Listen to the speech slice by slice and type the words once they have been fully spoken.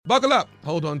Buckle up.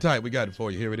 Hold on tight. We got it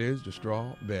for you. Here it is, the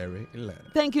Strawberry Letter.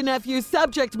 Thank you, nephew.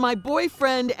 Subject, my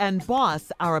boyfriend and boss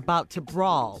are about to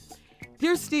brawl.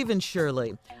 Dear Steve and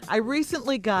Shirley, I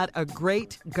recently got a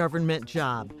great government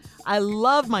job. I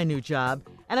love my new job,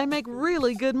 and I make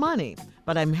really good money.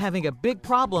 But I'm having a big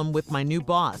problem with my new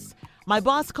boss. My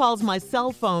boss calls my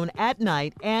cell phone at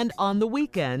night and on the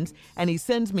weekends, and he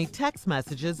sends me text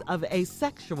messages of a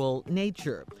sexual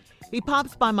nature. He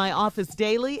pops by my office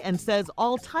daily and says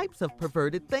all types of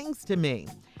perverted things to me.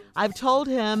 I've told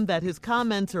him that his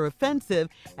comments are offensive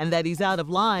and that he's out of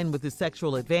line with his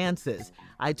sexual advances.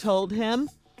 I told him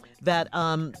that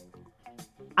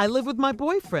I live with my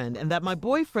boyfriend and that my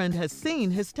boyfriend has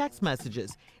seen his text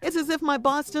messages. It's as if my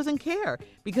boss doesn't care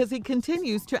because he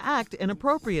continues to act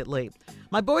inappropriately.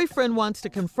 My boyfriend wants to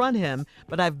confront him,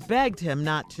 but I've begged him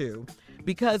not to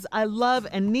because I love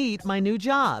and need my new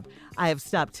job. I have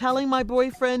stopped telling my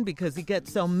boyfriend because he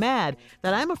gets so mad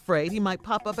that I'm afraid he might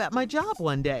pop up at my job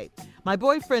one day. My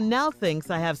boyfriend now thinks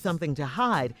I have something to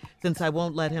hide since I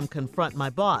won't let him confront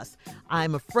my boss.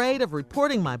 I'm afraid of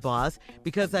reporting my boss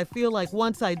because I feel like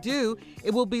once I do,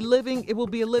 it will be a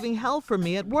living hell for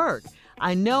me at work.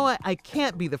 I know I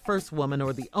can't be the first woman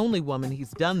or the only woman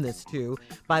he's done this to.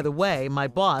 By the way, my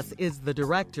boss is the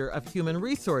director of human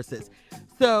resources.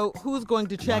 So who's going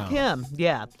to check him?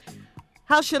 Yeah.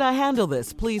 How should I handle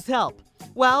this? Please help.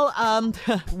 Well,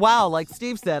 wow, like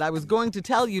Steve said, I was going to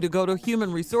tell you to go to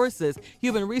human resources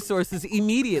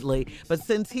immediately. But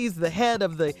since he's the head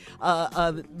of the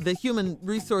human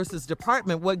resources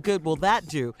department, what good will that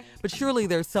do? But surely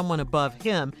there's someone above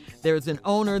him. There's an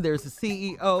owner, there's a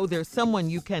CEO, there's someone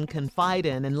you can confide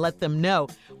in and let them know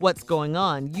what's going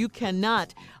on. You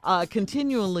cannot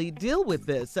continually deal with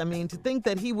this. I mean, to think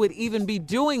that he would even be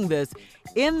doing this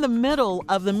in the middle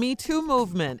of the Me Too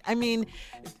movement. I mean,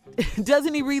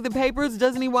 doesn't he read the papers?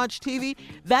 Doesn't he watch TV?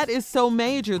 That is so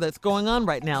major that's going on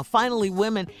right now. Finally,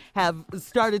 women have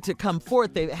started to come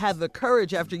forth. They have the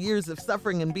courage after years of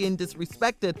suffering and being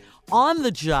disrespected on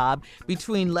the job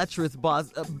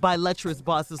by lecherous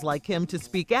bosses like him to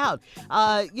speak out.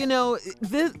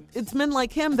 It's men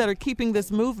like him that are keeping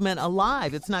this movement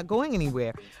alive. It's not going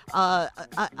anywhere.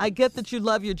 I get that you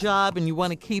love your job and you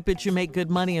want to keep it. You make good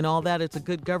money and all that. It's a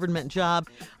good government job.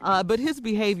 But his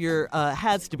behavior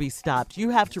has to be stopped.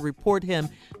 You have to report him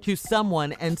to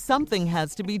someone and something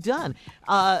has to be done.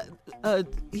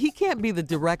 He can't be the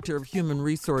director of human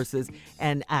resources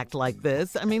and act like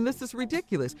this. I mean, this is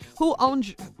ridiculous. Who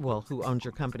owns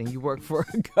your company? You work for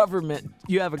a government.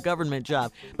 You have a government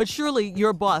job. But surely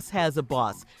your boss has a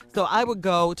boss. So I would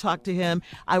go talk to him.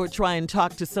 I would try and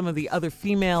talk to some of the other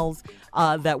females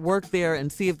that work there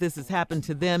and see if this has happened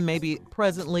to them, maybe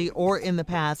presently or in the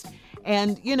past.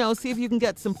 And, see if you can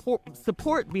get some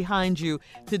support behind you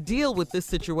to deal with this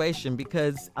situation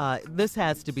because this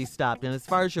has to be stopped. And as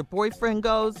far as your boyfriend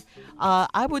goes,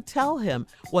 I would tell him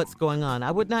what's going on.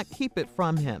 I would not keep it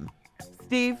from him.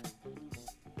 Steve?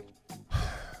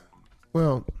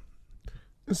 Well,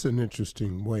 it's an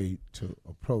interesting way to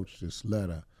approach this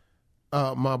letter.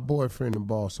 My boyfriend and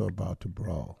boss are about to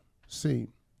brawl. See,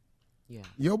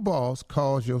 your boss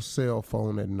calls your cell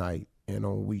phone at night and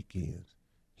on weekends.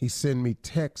 He send me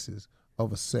texts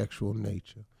of a sexual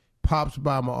nature. Pops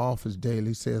by my office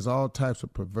daily, says all types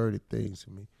of perverted things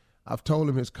to me. I've told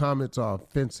him his comments are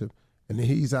offensive and that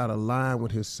he's out of line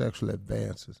with his sexual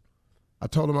advances. I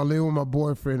told him I live with my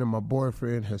boyfriend and my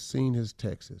boyfriend has seen his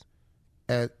texts.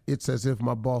 And it's as if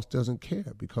my boss doesn't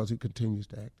care because he continues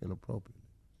to act inappropriately.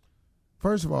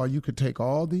 First of all, you could take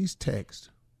all these texts,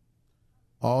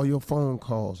 all your phone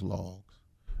calls logs.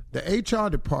 The HR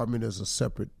department is a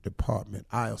separate department,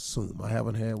 I assume. I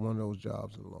haven't had one of those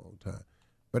jobs in a long time.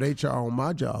 But HR on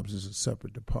my jobs is a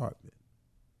separate department.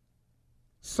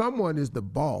 Someone is the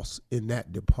boss in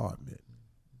that department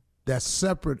that's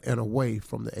separate and away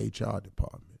from the HR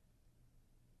department.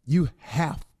 You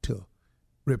have to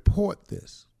report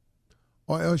this,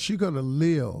 or else you're going to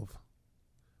live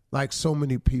like so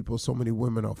many people, so many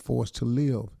women are forced to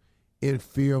live in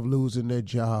fear of losing their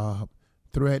job,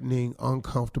 threatening,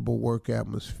 uncomfortable work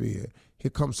atmosphere. Here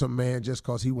comes some man just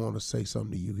because he want to say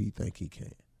something to you he think he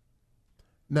can.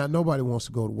 Now, nobody wants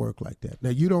to go to work like that.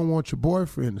 Now, you don't want your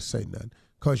boyfriend to say nothing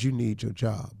because you need your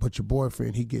job, but your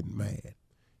boyfriend, he getting mad.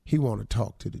 He want to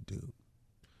talk to the dude.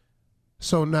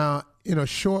 So now, in a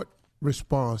short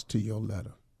response to your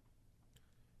letter,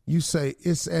 you say,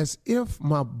 it's as if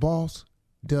my boss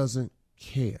doesn't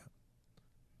care.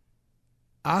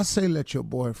 I say let your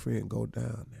boyfriend go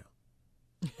down now.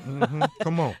 Mm-hmm.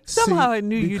 Come on. Somehow I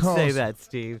knew you'd say that,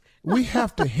 Steve. We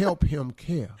have to help him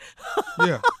care.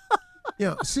 Yeah.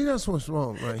 Yeah, see, that's what's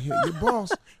wrong right here. Your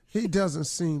boss, He doesn't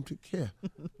seem to care.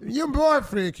 Your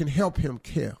boyfriend can help him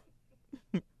care.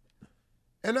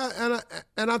 And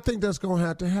I think that's going to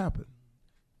have to happen.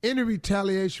 Any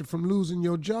retaliation from losing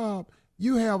your job,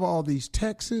 you have all these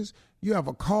texts, you have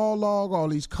a call log, all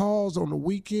these calls on the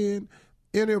weekend,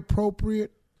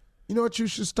 inappropriate. You know what you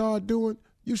should start doing?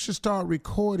 You should start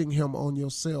recording him on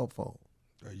your cell phone.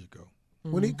 There you go.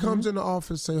 When he comes in the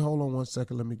office, say, hold on 1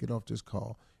 second, let me get off this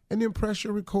call. And then press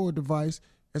your record device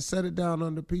and set it down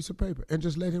on a piece of paper and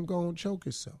just let him go and choke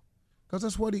himself. Because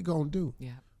that's what he going to do.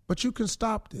 Yeah. But you can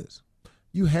stop this.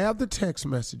 You have the text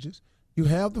messages. You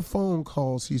have the phone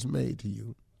calls he's made to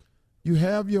you. You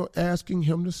have your asking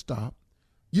him to stop.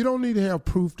 You don't need to have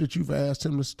proof that you've asked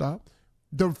him to stop.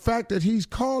 The fact that he's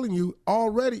calling you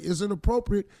already is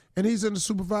inappropriate, and he's in a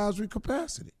supervisory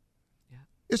capacity. Yeah.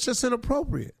 It's just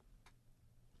inappropriate.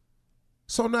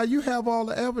 So now you have all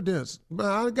the evidence. Man,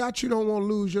 I got you don't want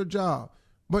to lose your job,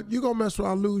 but you're going to mess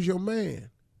around and lose your man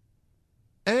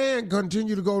and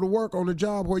continue to go to work on a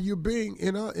job where you're being,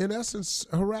 in essence,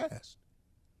 harassed.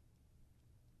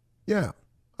 Yeah,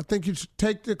 I think you should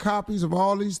take the copies of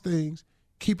all these things,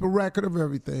 keep a record of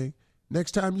everything.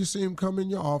 Next time you see him come in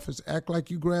your office, act like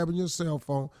you grabbing your cell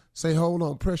phone, say, hold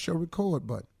on, press your record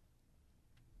button.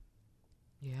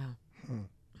 Yeah.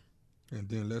 And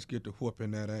then let's get to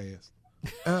whooping that ass.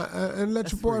 And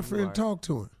let your boyfriend talk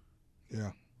to him.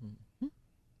 Yeah. Mm-hmm.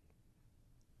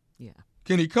 Yeah.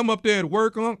 Can he come up there at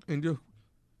work, Unc, and just...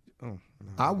 Oh,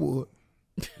 no. I would.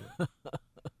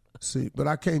 See, but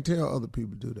I can't tell other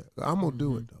people to do that. I'm going to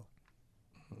do it, though.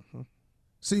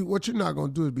 See, what you're not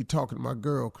going to do is be talking to my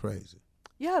girl crazy.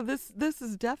 Yeah, this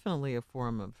is definitely a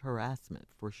form of harassment,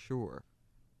 for sure.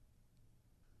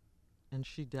 And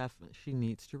she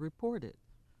needs to report it.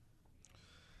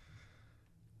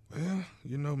 Well,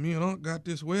 you know, me and Unc got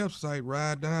this website,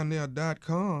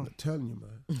 ridedownthere.com. I'm telling you,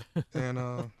 man.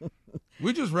 And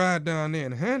we just ride down there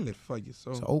and handle it for you.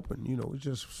 So it's open, you know, it's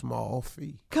just a small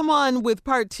fee. Come on with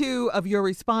part 2 of your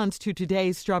response to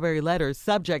today's Strawberry Letters.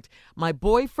 Subject, my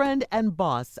boyfriend and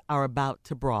boss are about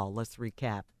to brawl. Let's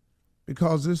recap.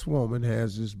 Because this woman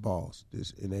has this boss,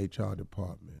 this in HR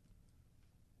department,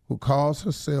 who calls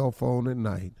her cell phone at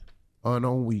night and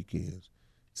on weekends,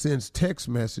 sends text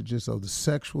messages of the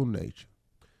sexual nature,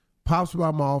 pops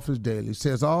by my office daily,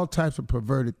 says all types of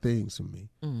perverted things to me.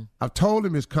 I've told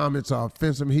him his comments are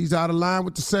offensive. He's out of line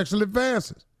with the sexual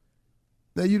advances.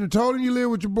 Now, you done told him you live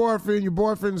with your boyfriend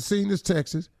has seen his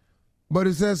texts, but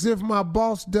it's as if my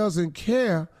boss doesn't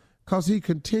care because he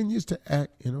continues to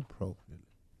act inappropriately.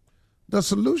 The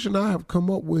solution I have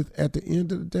come up with at the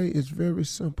end of the day is very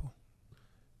simple.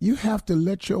 You have to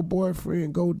let your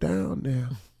boyfriend go down there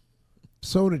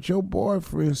so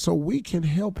we can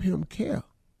help him care.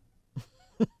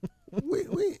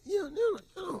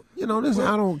 Listen,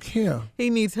 I don't care. He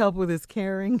needs help with his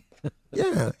caring.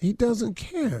 Yeah, he doesn't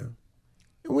care.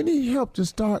 And we need help to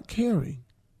start caring.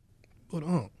 But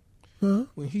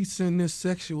when he send this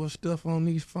sexual stuff on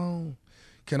these phones,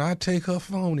 can I take her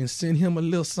phone and send him a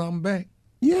little something back?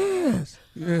 Yes.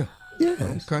 Yeah.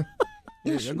 Yes. Okay.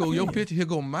 Yeah, Yes, there you go your can. picture. Here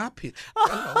go my picture.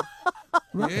 Hello.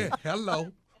 Right. Yeah.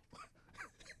 Hello.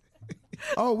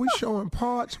 Oh, we showing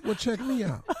parts? Well, check me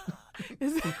out.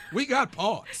 We got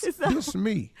parts. This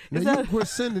me. Now you quit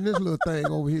sending this little thing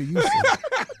over here. You send.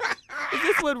 Is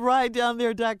this what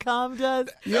ridedownthere.com does?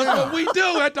 Yeah. That's what we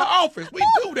do at the office. We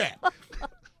do that.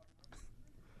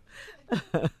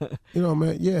 You know,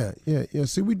 man. Yeah.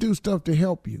 See, we do stuff to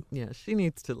help you. Yeah, she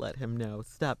needs to let him know.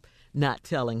 Stop not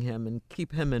telling him and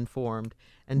keep him informed.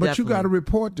 And But you got to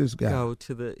report this guy. go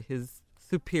to his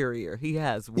superior. He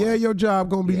has one. Yeah, your job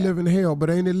gonna be living hell, but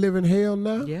ain't it living hell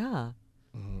now? Yeah.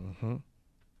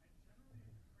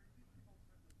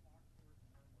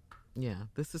 Yeah,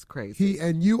 this is crazy.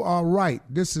 And you are right.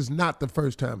 This is not the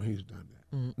first time he's done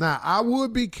that. Now, I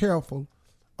would be careful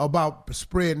about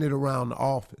spreading it around the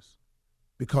office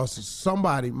because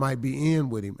somebody might be in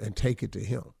with him and take it to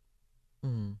him.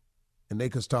 And they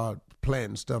could start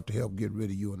planning stuff to help get rid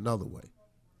of you another way.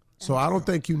 So I don't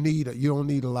think you don't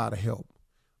need a lot of help.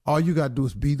 All you got to do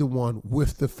is be the one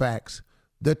with the facts,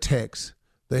 the text,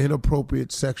 the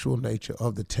inappropriate sexual nature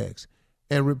of the text,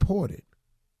 and report it.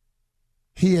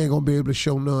 He ain't going to be able to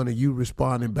show none of you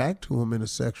responding back to him in a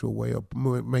sexual way or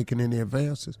making any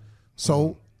advances.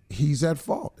 So he's at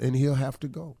fault, and he'll have to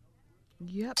go.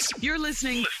 Yep. You're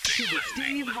listening to the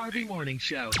Steve Harvey Morning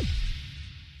Show.